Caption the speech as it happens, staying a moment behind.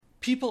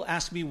People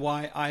ask me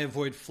why I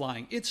avoid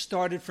flying. It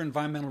started for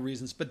environmental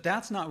reasons, but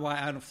that's not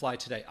why I don't fly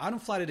today. I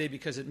don't fly today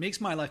because it makes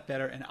my life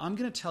better, and I'm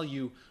going to tell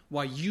you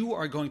why you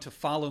are going to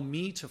follow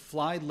me to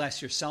fly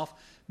less yourself,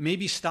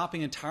 maybe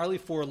stopping entirely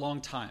for a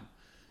long time.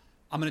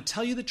 I'm going to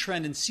tell you the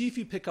trend and see if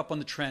you pick up on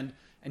the trend,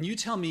 and you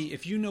tell me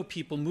if you know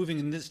people moving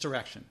in this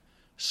direction.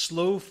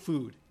 Slow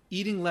food,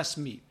 eating less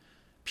meat,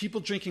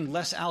 people drinking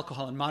less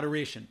alcohol in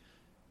moderation,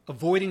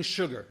 avoiding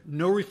sugar,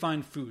 no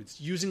refined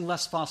foods, using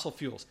less fossil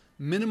fuels,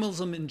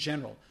 minimalism in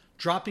general,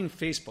 dropping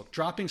Facebook,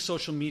 dropping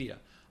social media.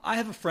 I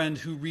have a friend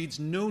who reads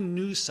no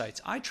news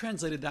sites. I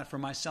translated that for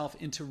myself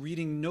into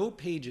reading no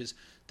pages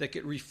that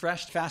get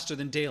refreshed faster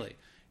than daily.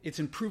 It's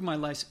improved my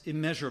life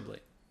immeasurably.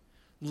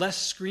 Less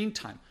screen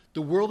time.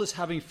 The world is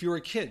having fewer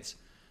kids.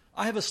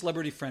 I have a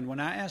celebrity friend. When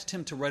I asked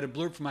him to write a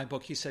blurb for my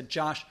book, he said,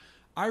 "Josh,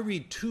 I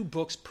read 2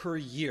 books per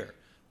year."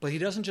 But he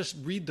doesn't just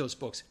read those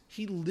books,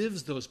 he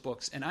lives those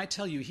books. And I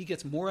tell you, he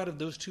gets more out of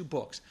those 2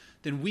 books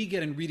than we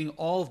get in reading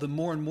all of the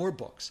more and more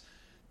books.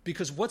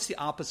 Because what's the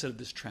opposite of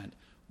this trend?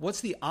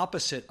 What's the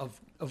opposite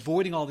of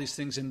avoiding all these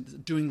things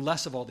and doing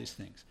less of all these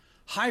things?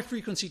 High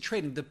frequency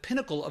trading, the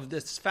pinnacle of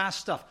this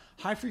fast stuff.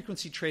 High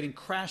frequency trading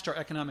crashed our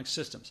economic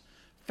systems.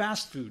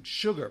 Fast food,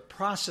 sugar,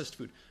 processed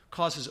food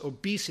causes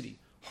obesity,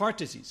 heart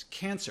disease,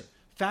 cancer,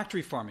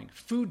 factory farming,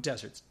 food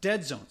deserts,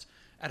 dead zones.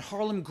 At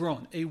Harlem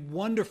Grown, a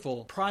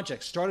wonderful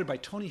project started by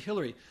Tony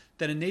Hillary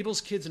that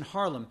enables kids in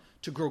Harlem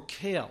to grow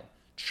kale,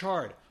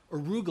 chard,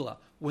 arugula.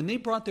 When they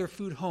brought their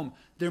food home,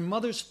 their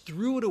mothers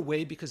threw it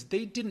away because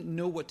they didn't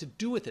know what to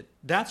do with it.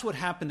 That's what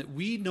happened, that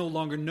we no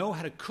longer know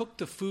how to cook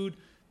the food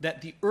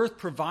that the earth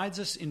provides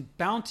us in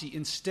bounty.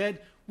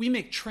 Instead, we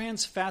make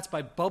trans fats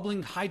by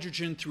bubbling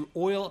hydrogen through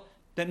oil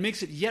that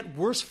makes it yet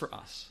worse for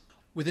us.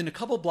 Within a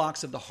couple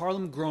blocks of the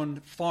Harlem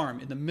Grown farm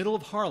in the middle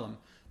of Harlem,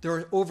 there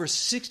are over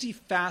 60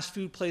 fast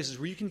food places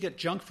where you can get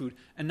junk food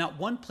and not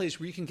one place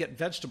where you can get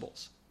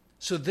vegetables.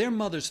 So their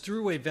mothers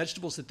threw away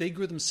vegetables that they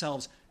grew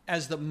themselves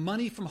as the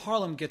money from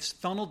Harlem gets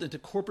funneled into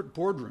corporate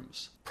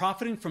boardrooms,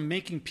 profiting from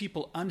making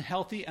people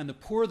unhealthy, and the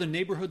poorer the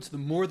neighborhoods, the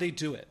more they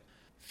do it.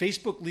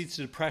 Facebook leads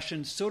to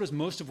depression, so does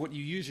most of what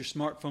you use your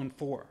smartphone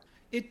for.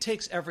 It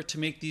takes effort to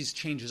make these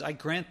changes, I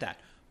grant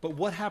that. But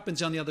what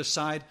happens on the other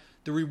side?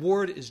 The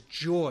reward is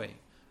joy,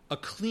 a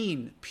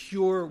clean,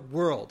 pure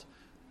world.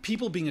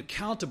 People being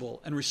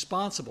accountable and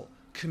responsible,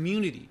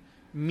 community,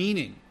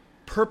 meaning,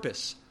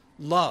 purpose,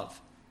 love.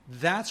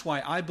 That's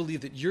why I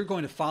believe that you're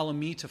going to follow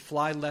me to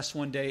fly less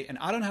one day, and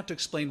I don't have to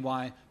explain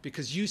why,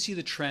 because you see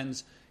the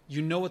trends,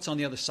 you know what's on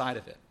the other side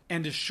of it.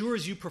 And as sure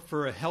as you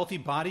prefer a healthy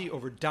body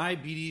over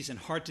diabetes and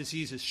heart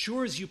disease, as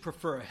sure as you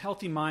prefer a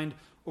healthy mind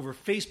over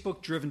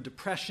Facebook-driven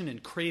depression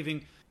and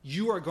craving,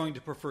 you are going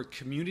to prefer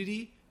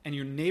community and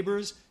your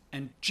neighbors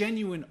and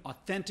genuine,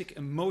 authentic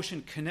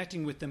emotion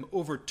connecting with them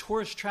over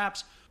tourist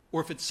traps, or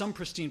if it's some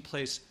pristine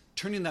place,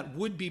 turning that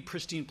would-be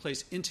pristine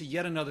place into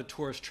yet another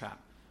tourist trap.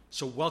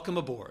 So welcome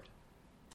aboard.